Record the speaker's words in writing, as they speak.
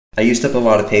I used up a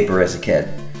lot of paper as a kid.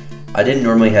 I didn't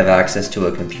normally have access to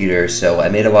a computer, so I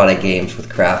made a lot of games with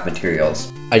craft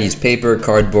materials. I'd use paper,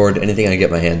 cardboard, anything I could get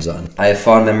my hands on. I have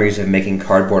fond memories of making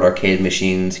cardboard arcade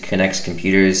machines, Connects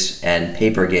computers, and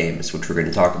paper games, which we're going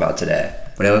to talk about today.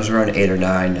 When I was around 8 or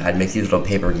 9, I'd make these little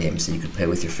paper games that you could play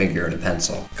with your finger and a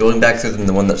pencil. Going back through them,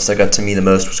 the one that stuck out to me the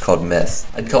most was called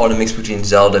Myth. I'd call it a mix between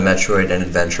Zelda, Metroid, and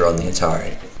Adventure on the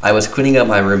Atari. I was cleaning up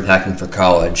my room packing for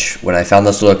college when I found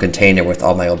this little container with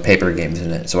all my old paper games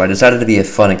in it, so I decided to be a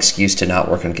fun excuse to not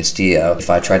work on Castillo if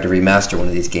I tried to remaster one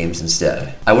of these games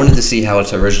instead. I wanted to see how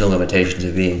its original limitations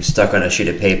of being stuck on a sheet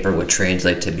of paper would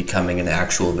translate to becoming an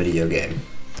actual video game.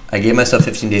 I gave myself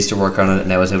 15 days to work on it,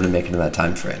 and I was able to make it in that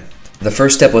time frame. The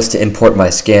first step was to import my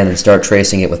scan and start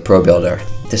tracing it with probuilder.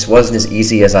 This wasn't as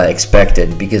easy as I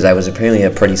expected because I was apparently a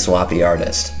pretty sloppy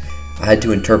artist. I had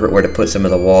to interpret where to put some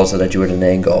of the walls that I drew at an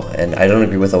angle, and I don't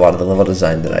agree with a lot of the level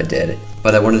design that I did,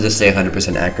 but I wanted to stay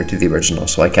 100% accurate to the original,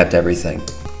 so I kept everything.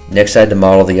 Next, I had to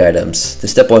model the items. The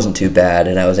step wasn't too bad,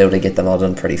 and I was able to get them all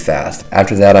done pretty fast.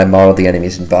 After that, I modeled the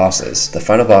enemies and bosses. The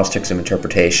final boss took some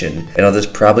interpretation, and although this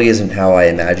probably isn't how I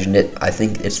imagined it, I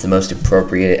think it's the most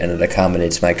appropriate and it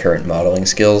accommodates my current modeling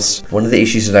skills. One of the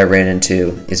issues that I ran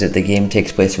into is that the game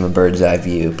takes place from a bird's eye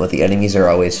view, but the enemies are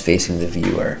always facing the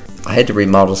viewer. I had to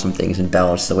remodel some things and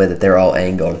balance the way that they're all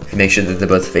angled to make sure that they're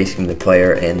both facing the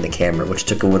player and the camera, which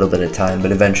took a little bit of time,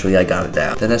 but eventually I got it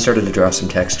down. Then I started to draw some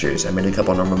textures. I made a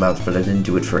couple normal mouths, but I didn't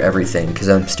do it for everything because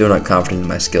I'm still not confident in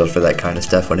my skills for that kind of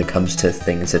stuff when it comes to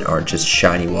things that aren't just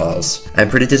shiny walls. I'm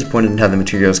pretty disappointed in how the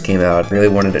materials came out. I really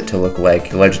wanted it to look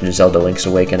like The Legend of Zelda Link's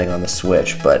Awakening on the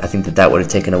Switch, but I think that would have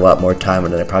taken a lot more time,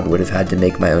 and then I probably would have had to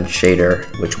make my own shader,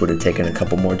 which would have taken a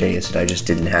couple more days that I just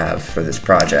didn't have for this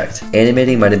project.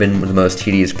 Animating might have been the most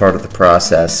tedious part of the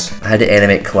process. I had to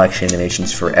animate collection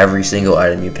animations for every single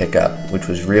item you pick up, which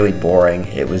was really boring.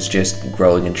 It was just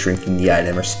growing and shrinking the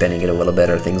item or spinning it a little bit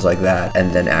or things like that, and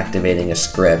then activating a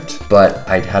script. But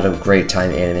I had a great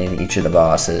time animating each of the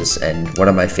bosses, and one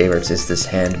of my favorites is this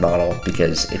hand model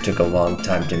because it took a long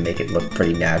time to make it look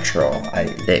pretty natural.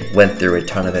 It went through a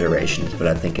ton of iterations, but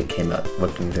I think it came out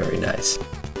looking very nice.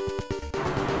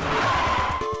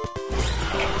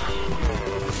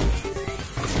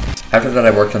 After that,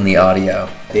 I worked on the audio.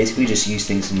 Basically just used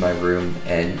things in my room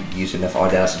and used enough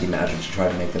Audacity magic to try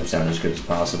to make them sound as good as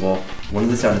possible. One of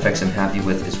the sound effects I'm happy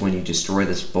with is when you destroy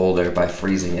this boulder by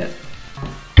freezing it.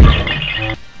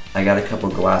 I got a couple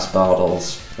glass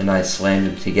bottles and I slammed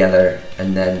them together,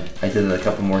 and then I did it a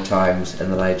couple more times,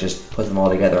 and then I just put them all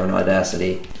together on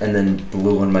Audacity and then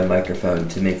blew on my microphone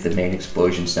to make the main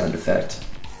explosion sound effect.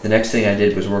 The next thing I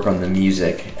did was work on the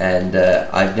music, and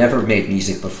I've never made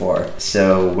music before,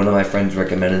 so one of my friends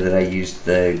recommended that I use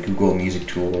the Google Music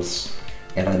tools,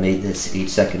 and I made this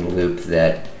 8-second loop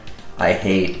that I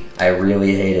hate. I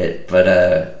really hate it, but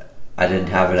I didn't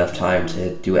have enough time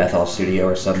to do FL Studio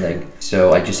or something,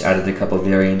 so I just added a couple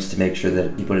variants to make sure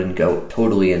that people didn't go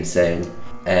totally insane,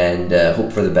 and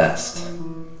hope for the best.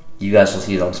 You guys will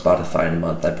see it on Spotify in a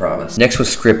month, I promise. Next was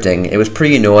scripting. It was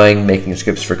pretty annoying making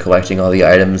scripts for collecting all the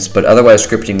items, but otherwise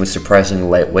scripting was surprisingly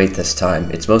lightweight this time.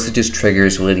 It's mostly just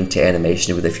triggers leading to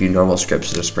animation with a few normal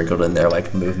scripts that are sprinkled in there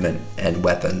like movement and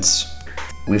weapons.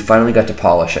 We finally got to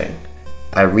polishing.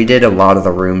 I redid a lot of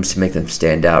the rooms to make them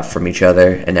stand out from each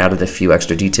other and added a few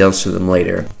extra details to them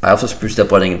later. I also spruced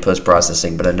up lighting in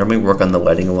post-processing, but I normally work on the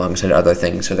lighting alongside other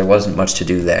things, so there wasn't much to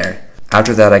do there.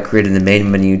 After that, I created the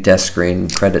main menu, desk screen,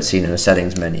 credit scene, and a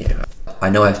settings menu. I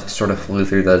know I sort of flew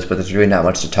through those, but there's really not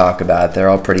much to talk about. They're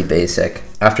all pretty basic.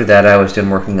 After that, I was done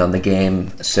working on the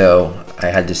game, so I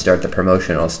had to start the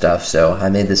promotional stuff. So I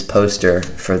made this poster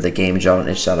for the game job on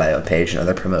itch.io page,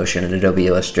 another promotion in Adobe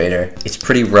Illustrator. It's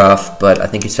pretty rough, but I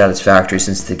think it's satisfactory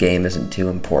since the game isn't too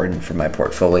important for my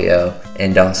portfolio,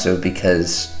 and also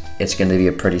because it's going to be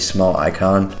a pretty small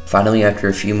icon. Finally, after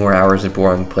a few more hours of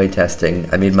boring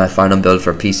playtesting, I made my final build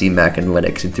for PC, Mac, and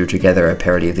Linux and threw together a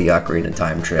parody of the Ocarina of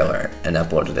Time trailer and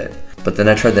uploaded it. But then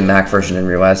I tried the Mac version and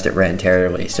realized it ran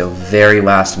terribly, so very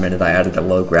last minute I added a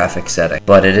low graphics setting.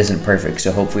 But it isn't perfect,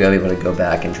 so hopefully I'll be able to go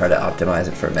back and try to optimize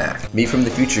it for Mac. Me from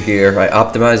the future here, I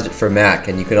optimized it for Mac,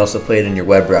 and you can also play it in your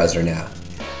web browser now.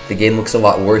 The game looks a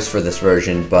lot worse for this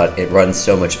version, but it runs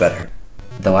so much better.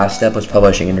 The last step was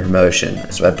publishing and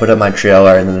promotion, so I put up my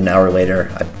trailer, and then an hour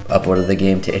later, I uploaded the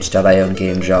game to itch.io and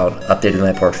GameJolt, updated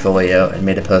my portfolio, and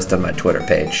made a post on my Twitter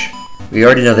page. We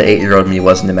already know the 8-year-old me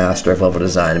wasn't a master of level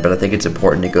design, but I think it's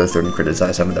important to go through and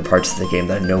criticize some of the parts of the game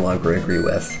that I no longer agree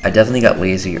with. I definitely got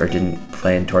lazy or didn't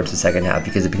plan towards the second half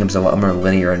because it becomes a lot more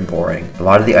linear and boring. A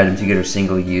lot of the items you get are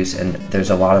single use, and there's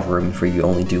a lot of rooms where you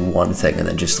only do one thing and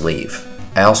then just leave.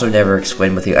 I also never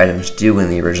explained what the items do in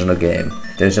the original game.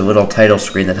 There's a little title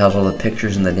screen that has all the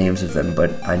pictures and the names of them,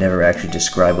 but I never actually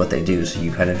describe what they do, so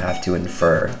you kind of have to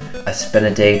infer. I spent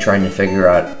a day trying to figure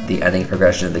out the ending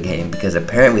progression of the game, because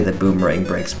apparently the boomerang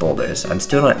breaks boulders. I'm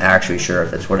still not actually sure if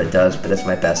that's what it does, but that's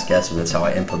my best guess, and that's how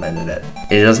I implemented it.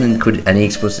 It doesn't include any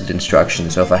explicit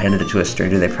instructions, so if I handed it to a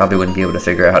stranger, they probably wouldn't be able to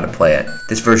figure out how to play it.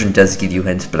 This version does give you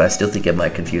hints, but I still think it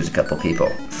might confuse a couple people.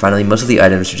 Finally, most of the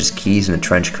items are just keys and a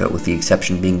trench coat, with the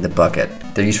exception being the bucket.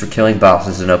 They're used for killing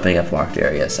bosses and opening up locked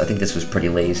areas. I think this was pretty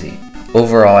lazy.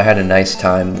 Overall, I had a nice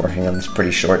time working on this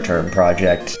pretty short-term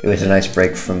project. It was a nice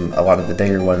break from a lot of the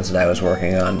bigger ones that I was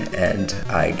working on, and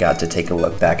I got to take a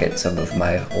look back at some of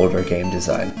my older game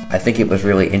design. I think it was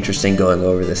really interesting going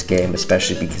over this game,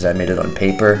 especially because I made it on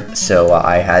paper, so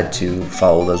I had to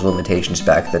follow those limitations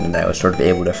back then, and I was sort of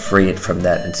able to free it from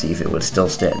that and see if it would still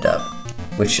stand up.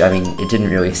 Which, I mean, it didn't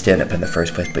really stand up in the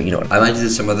first place, but you know what? I might do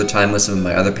this some other time with some of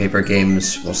my other paper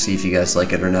games. We'll see if you guys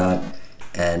like it or not.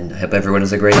 And I hope everyone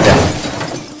has a great day.